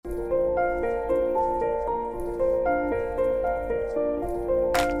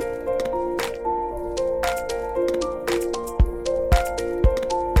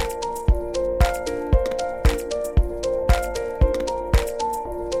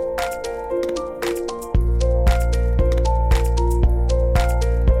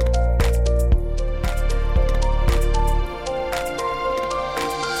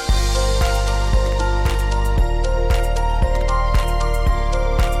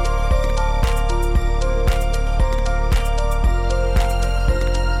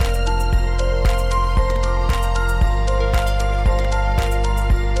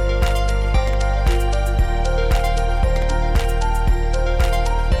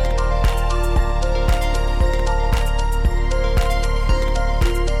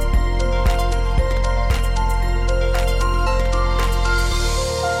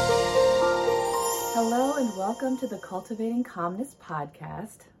Cultivating Calmness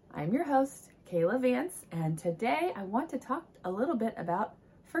Podcast. I'm your host, Kaela Vance, and today I want to talk a little bit about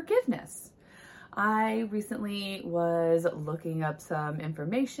forgiveness. I recently was looking up some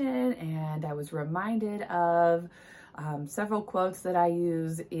information and I was reminded of several quotes that I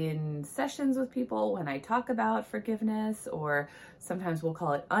use in sessions with people when I talk about forgiveness, or sometimes we'll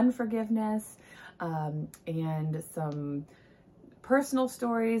call it unforgiveness, and some personal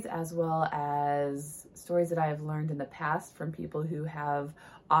stories as well as stories that I have learned in the past from people who have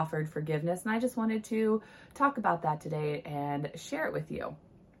offered forgiveness. And I just wanted to talk about that today and share it with you.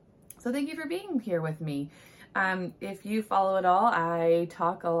 So thank you for being here with me. If you follow it all, I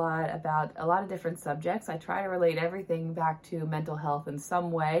talk a lot about a lot of different subjects. I try to relate everything back to mental health in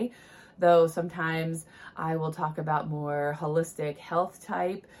some way, though sometimes I will talk about more holistic health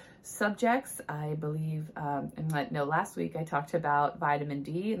type subjects. I believe, last week I talked about vitamin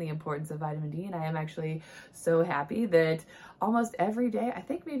D and the importance of vitamin D, and I am actually so happy that almost every day, I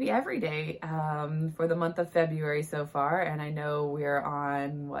think maybe every day, for the month of February so far, and I know we're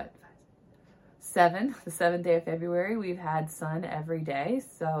on the 7th day of February, we've had sun every day,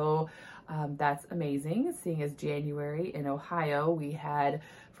 so that's amazing. Seeing as January in Ohio, we had,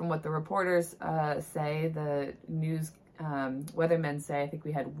 from what the reporters say, the news weathermen say, I think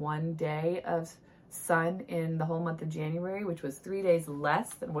we had 1 day of sun in the whole month of January, which was 3 days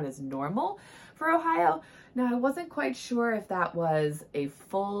less than what is normal for Ohio. Now, I wasn't quite sure if that was a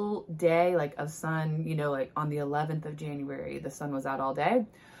full day, like of sun, like on the 11th of January, the sun was out all day,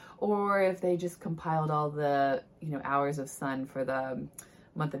 or if they just compiled all the, hours of sun for the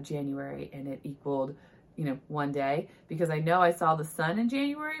month of January and it equaled 1 day, because I know I saw the sun in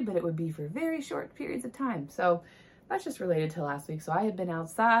January, but it would be for very short periods of time. So that's just related to last week. So I have been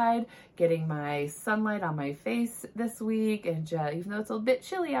outside getting my sunlight on my face this week, and even though it's a bit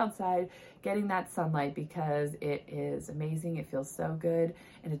chilly outside, getting that sunlight because it is amazing. It feels so good,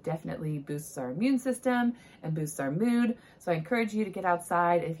 and it definitely boosts our immune system and boosts our mood. So I encourage you to get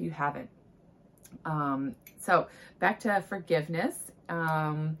outside if you haven't. So back to forgiveness.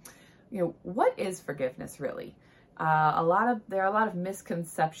 What is forgiveness really? There are a lot of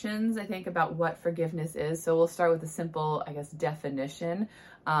misconceptions, I think, about what forgiveness is. So we'll start with a simple, definition.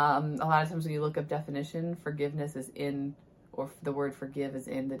 A lot of times when you look up definition, forgiveness is in, or the word forgive is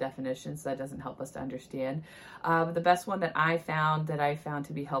in the definition, so that doesn't help us to understand. But the best one that I found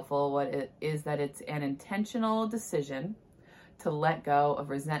to be helpful, is that it's an intentional decision to let go of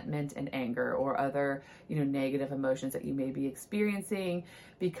resentment and anger or other, negative emotions that you may be experiencing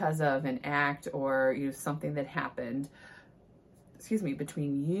because of an act or, something that happened,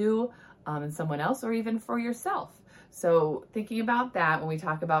 between you and someone else, or even for yourself. So thinking about that when we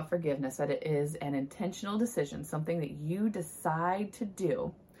talk about forgiveness, that it is an intentional decision, something that you decide to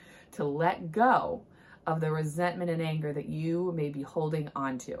do to let go of the resentment and anger that you may be holding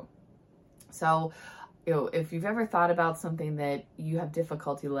on to. So if you've ever thought about something that you have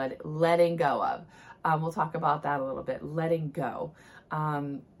difficulty letting go of, we'll talk about that a little bit. Letting go.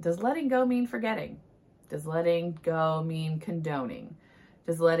 Does letting go mean forgetting? Does letting go mean condoning?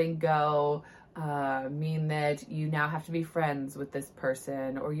 Does letting go mean that you now have to be friends with this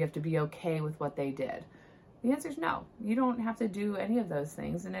person, or you have to be okay with what they did? The answer is no. You don't have to do any of those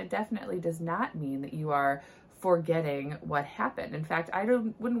things, and it definitely does not mean that you are forgetting what happened. In fact, I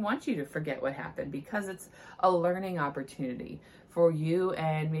wouldn't want you to forget what happened, because it's a learning opportunity for you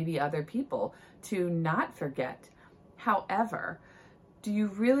and maybe other people to not forget. However, do you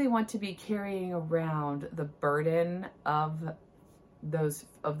really want to be carrying around the burden of those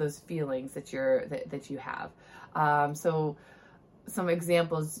feelings that you have? So some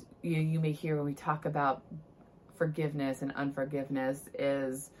examples you may hear when we talk about forgiveness and unforgiveness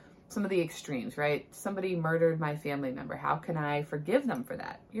is some of the extremes, right? Somebody murdered my family member. How can I forgive them for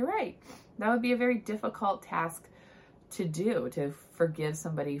that? You're right. That would be a very difficult task to do, to forgive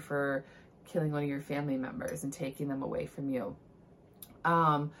somebody for killing one of your family members and taking them away from you.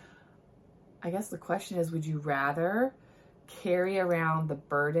 I guess the question is, would you rather carry around the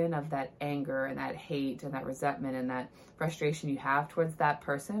burden of that anger and that hate and that resentment and that frustration you have towards that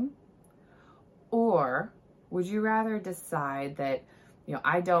person? Or would you rather decide that,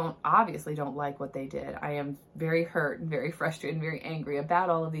 I obviously don't like what they did. I am very hurt and very frustrated and very angry about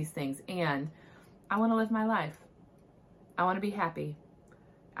all of these things, and I want to live my life. I want to be happy.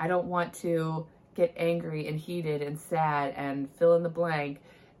 I don't want to get angry and heated and sad and fill in the blank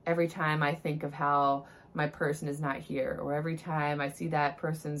every time I think of how my person is not here, or every time I see that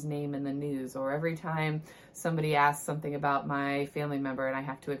person's name in the news, or every time somebody asks something about my family member and I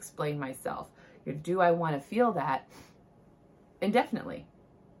have to explain myself. Do I want to feel that indefinitely?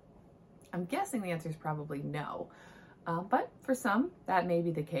 I'm guessing the answer is probably no. But for some, that may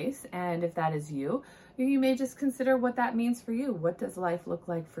be the case. And if that is you, you may just consider what that means for you. What does life look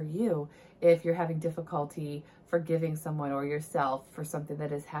like for you if you're having difficulty forgiving someone or yourself for something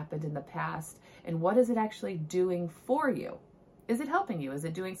that has happened in the past? And what is it actually doing for you? Is it helping you? Is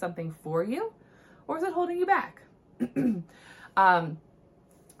it doing something for you? Or is it holding you back?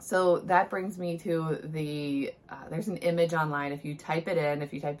 So that brings me to there's an image online. If you type it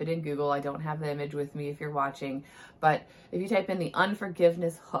in Google, I don't have the image with me if you're watching, but if you type in the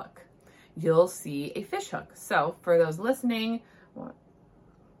unforgiveness hook, you'll see a fish hook. So for those listening, when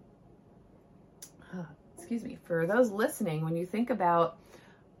you think about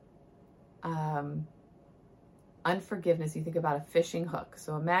unforgiveness, you think about a fishing hook.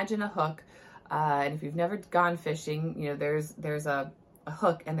 So imagine a hook, and if you've never gone fishing, there's a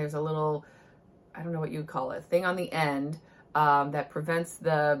hook and there's a little, I don't know what you would call it, thing on the end that prevents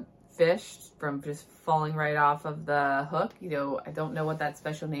the fish from just falling right off of the hook. I don't know what that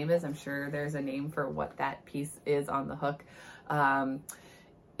special name is. I'm sure there's a name for what that piece is on the hook.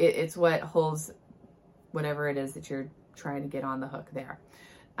 It's what holds whatever it is that you're trying to get on the hook there.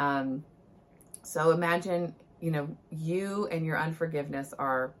 So imagine, you and your unforgiveness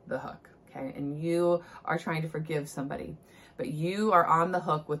are the hook, okay? And you are trying to forgive somebody, but you are on the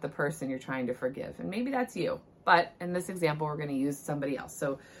hook with the person you're trying to forgive. And maybe that's you, but in this example, we're going to use somebody else.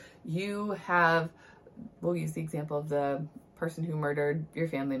 So we'll use the example of the person who murdered your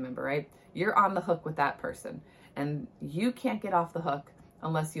family member, right? You're on the hook with that person, and you can't get off the hook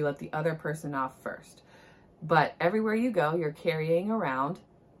unless you let the other person off first. But everywhere you go, you're carrying around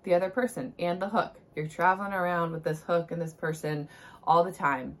the other person and the hook. You're traveling around with this hook and this person all the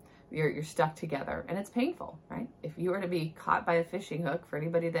time. You're stuck together, and it's painful, right? If you were to be caught by a fishing hook, for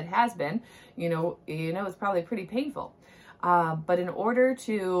anybody that has been, it's probably pretty painful. But in order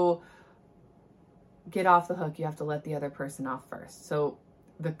to get off the hook, you have to let the other person off first. So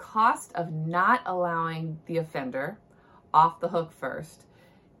the cost of not allowing the offender off the hook first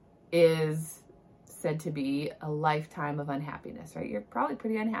is said to be a lifetime of unhappiness, right? You're probably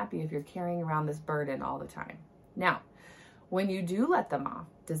pretty unhappy if you're carrying around this burden all the time. Now, when you do let them off,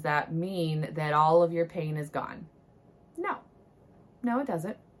 does that mean that all of your pain is gone? No, it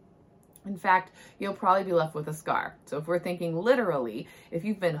doesn't. In fact, you'll probably be left with a scar. So if we're thinking literally, if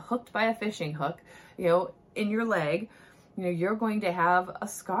you've been hooked by a fishing hook, in your leg, you're going to have a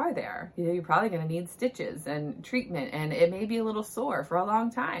scar there. You're probably going to need stitches and treatment, and it may be a little sore for a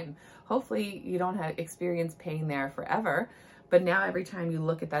long time. Hopefully you don't experience pain there forever, but now every time you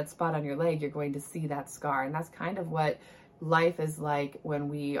look at that spot on your leg, you're going to see that scar. And that's kind of what life is like when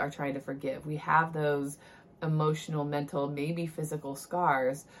we are trying to forgive. We have those emotional, mental, maybe physical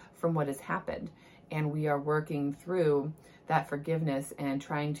scars from what has happened. And we are working through that forgiveness and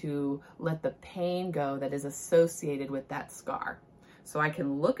trying to let the pain go that is associated with that scar. So I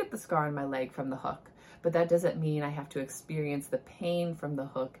can look at the scar on my leg from the hook, but that doesn't mean I have to experience the pain from the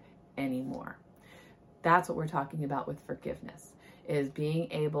hook anymore. That's what we're talking about with forgiveness, is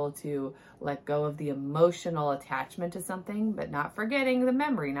being able to let go of the emotional attachment to something, but not forgetting the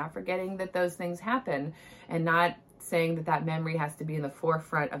memory, not forgetting that those things happen, and not saying that memory has to be in the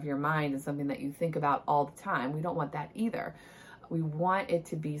forefront of your mind and something that you think about all the time. We don't want that either. We want it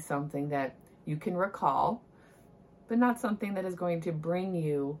to be something that you can recall, but not something that is going to bring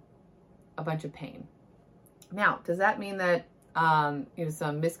you a bunch of pain. Now, does that mean that,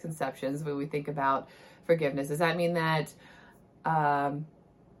 some misconceptions when we think about forgiveness, does that mean that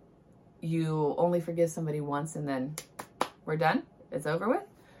you only forgive somebody once and then we're done? It's over with?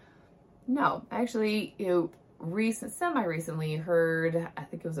 No, actually, semi-recently heard, I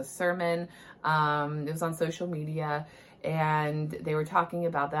think it was a sermon, it was on social media, and they were talking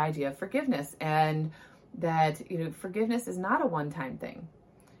about the idea of forgiveness, and that, forgiveness is not a one-time thing.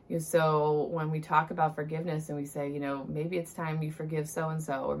 So when we talk about forgiveness and we say, maybe it's time you forgive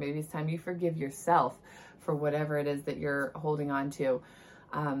so-and-so, or maybe it's time you forgive yourself for whatever it is that you're holding on to,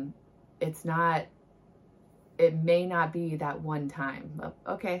 it may not be that one time.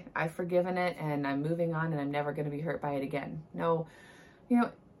 Okay, I've forgiven it and I'm moving on and I'm never going to be hurt by it again. No,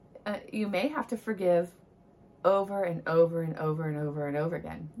 you may have to forgive over and over and over and over and over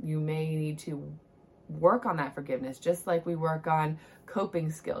again. You may need to work on that forgiveness, just like we work on coping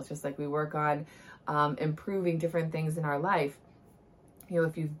skills, just like we work on improving different things in our life.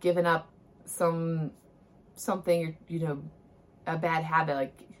 If you've given up something, a bad habit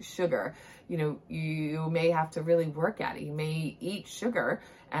like sugar, you may have to really work at it. You may eat sugar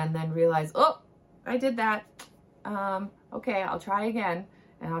and then realize, oh, I did that. Okay, I'll try again,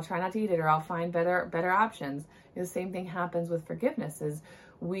 and I'll try not to eat it, or I'll find better options. The same thing happens with forgiveness, is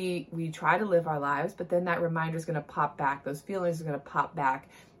we try to live our lives, but then that reminder is going to pop back. Those feelings are going to pop back,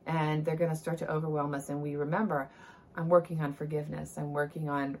 and they're going to start to overwhelm us. And we remember, I'm working on forgiveness. I'm working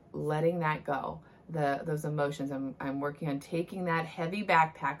on letting that go, those emotions. I'm working on taking that heavy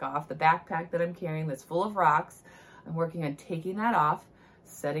backpack off, the backpack that I'm carrying that's full of rocks. I'm working on taking that off,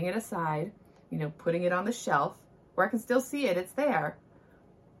 setting it aside, putting it on the shelf where I can still see it. It's there,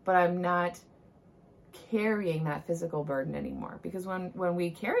 but I'm not carrying that physical burden anymore. Because when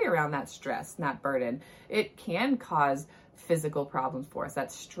we carry around that stress and that burden, it can cause physical problems for us.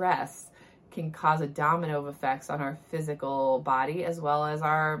 That stress can cause a domino of effects on our physical body as well as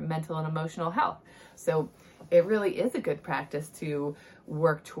our mental and emotional health. So it really is a good practice to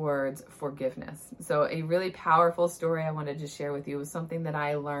work towards forgiveness. So a really powerful story I wanted to share with you was something that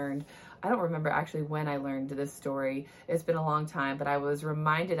I learned. I don't remember actually when I learned this story. It's been a long time, but I was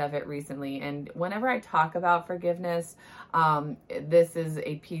reminded of it recently. And whenever I talk about forgiveness, this is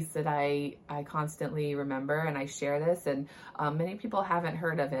a piece that I constantly remember, and I share this, and many people haven't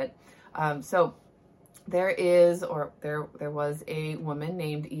heard of it. So there was a woman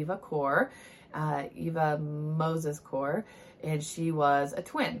named Eva Mozes Kor, and she was a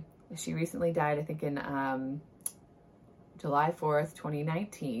twin. She recently died, I think, in July 4th,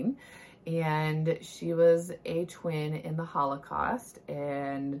 2019. And she was a twin in the Holocaust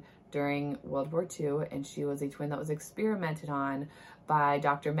and during World War II, and she was a twin that was experimented on by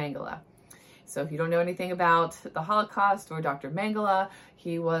Dr. Mengele. So if you don't know anything about the Holocaust or Dr. Mengele,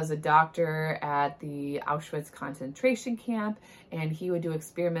 he was a doctor at the Auschwitz concentration camp, and he would do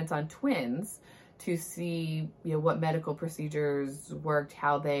experiments on twins to see, what medical procedures worked,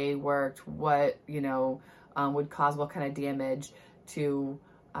 how they worked, what, would cause what kind of damage to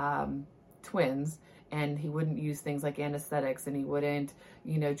twins. And he wouldn't use things like anesthetics, and he wouldn't,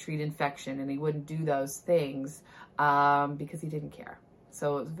 treat infection, and he wouldn't do those things because he didn't care.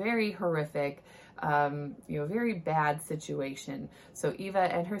 So it was very horrific, very bad situation. So Eva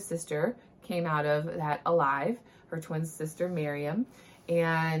and her sister came out of that alive, her twin sister Miriam.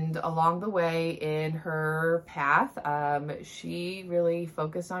 And along the way in her path, she really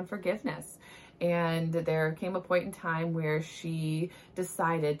focused on forgiveness. And there came a point in time where she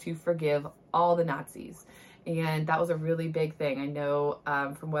decided to forgive all the Nazis. And that was a really big thing. I know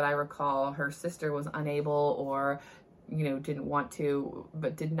from what I recall, her sister was unable or, didn't want to,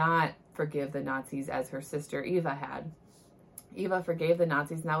 but did not forgive the Nazis as her sister Eva had. Eva forgave the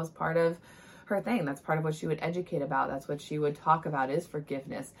Nazis, and that was part of her thing. That's part of what she would educate about. That's what she would talk about, is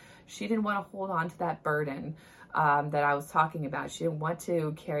forgiveness. She didn't want to hold on to that burden that I was talking about. She didn't want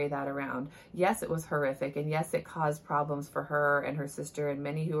to carry that around. Yes, it was horrific, and yes, it caused problems for her and her sister and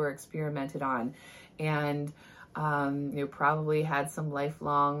many who were experimented on, and probably had some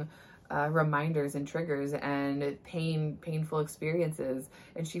lifelong reminders and triggers and painful experiences.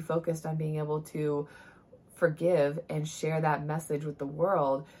 And she focused on being able to forgive and share that message with the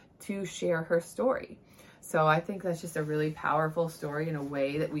world, to share her story. So I think that's just a really powerful story in a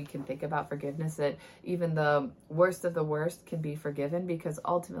way that we can think about forgiveness, that even the worst of the worst can be forgiven, because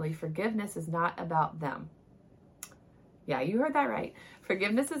ultimately forgiveness is not about them. Yeah, you heard that right.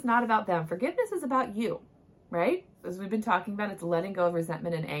 Forgiveness is not about them. Forgiveness is about you, right? As we've been talking about, it's letting go of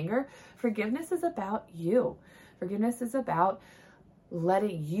resentment and anger. Forgiveness is about you. Forgiveness is about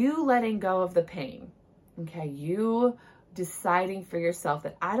letting go of the pain. Okay, you deciding for yourself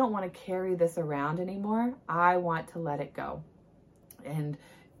that I don't want to carry this around anymore. I want to let it go. And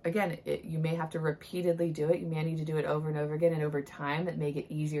again, you may have to repeatedly do it. You may need to do it over and over again, and over time it may get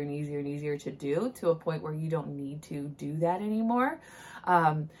easier and easier and easier to do, to a point where you don't need to do that anymore.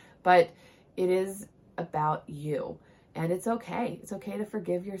 But it is about you, and it's okay. It's okay to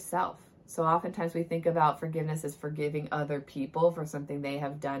forgive yourself. So oftentimes we think about forgiveness as forgiving other people for something they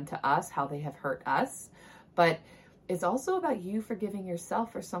have done to us, how they have hurt us. But it's also about you forgiving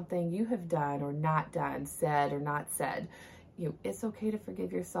yourself for something you have done or not done, said or not said. It's okay to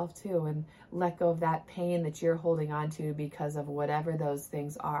forgive yourself too, and let go of that pain that you're holding on to because of whatever those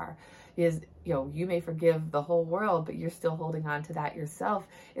things are. You may forgive the whole world, but you're still holding on to that yourself.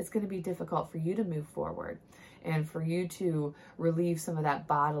 It's going to be difficult for you to move forward and for you to relieve some of that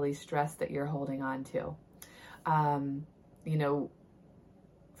bodily stress that you're holding on to.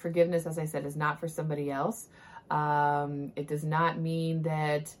 Forgiveness, as I said, is not for somebody else. It does not mean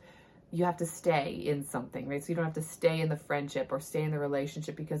that you have to stay in something, right? So you don't have to stay in the friendship or stay in the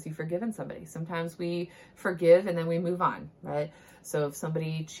relationship because you've forgiven somebody. Sometimes we forgive and then we move on, right? So if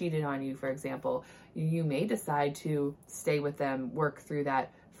somebody cheated on you, for example, you may decide to stay with them, work through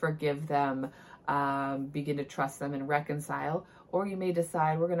that, forgive them, begin to trust them and reconcile, or you may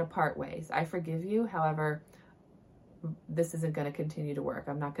decide we're going to part ways. I forgive you. However, this isn't going to continue to work.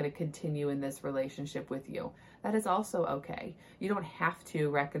 I'm not going to continue in this relationship with you. That is also okay. You don't have to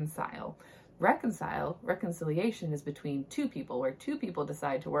reconcile. Reconciliation is between two people, where two people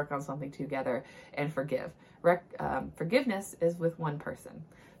decide to work on something together and forgive. Forgiveness is with one person.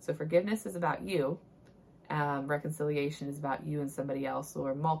 So forgiveness is about you. Reconciliation is about you and somebody else,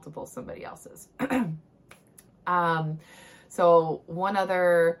 or multiple somebody else's. So one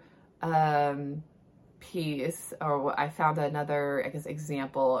other piece, or I found another, I guess,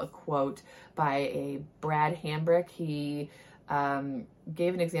 example, a quote by a Brad Hambrick. He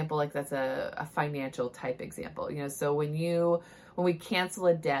gave an example, like that's a financial type example. So when we cancel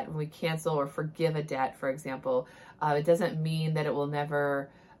a debt, when we cancel or forgive a debt, for example, it doesn't mean that it will never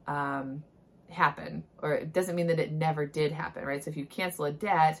happen, or it doesn't mean that it never did happen, right? So if you cancel a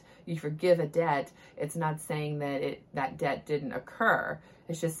debt, you forgive a debt, it's not saying that that debt didn't occur.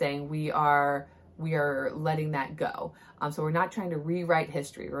 It's just saying we are letting that go. So we're not trying to rewrite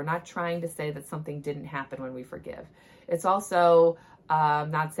history. We're not trying to say that something didn't happen when we forgive. It's also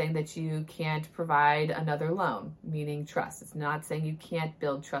not saying that you can't provide another loan, meaning trust. It's not saying you can't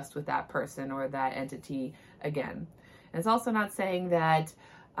build trust with that person or that entity again. And it's also not saying that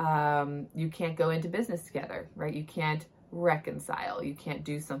you can't go into business together, right? You can't reconcile. You can't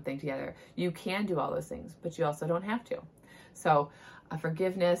do something together. You can do all those things, but you also don't have to. So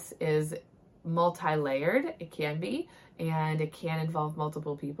forgiveness is multi-layered. It can be, and it can involve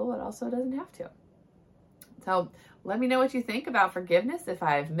multiple people. It also doesn't have to. So let me know what you think about forgiveness. If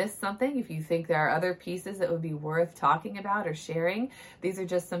I've missed something, if you think there are other pieces that would be worth talking about or sharing. These are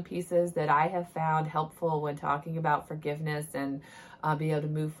just some pieces that I have found helpful when talking about forgiveness and be able to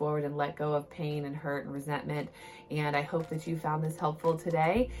move forward and let go of pain and hurt and resentment. And I hope that you found this helpful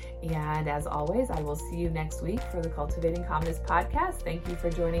today. And as always, I will see you next week for the Cultivating Calmness podcast. Thank you for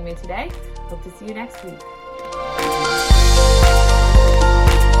joining me today. Hope to see you next week.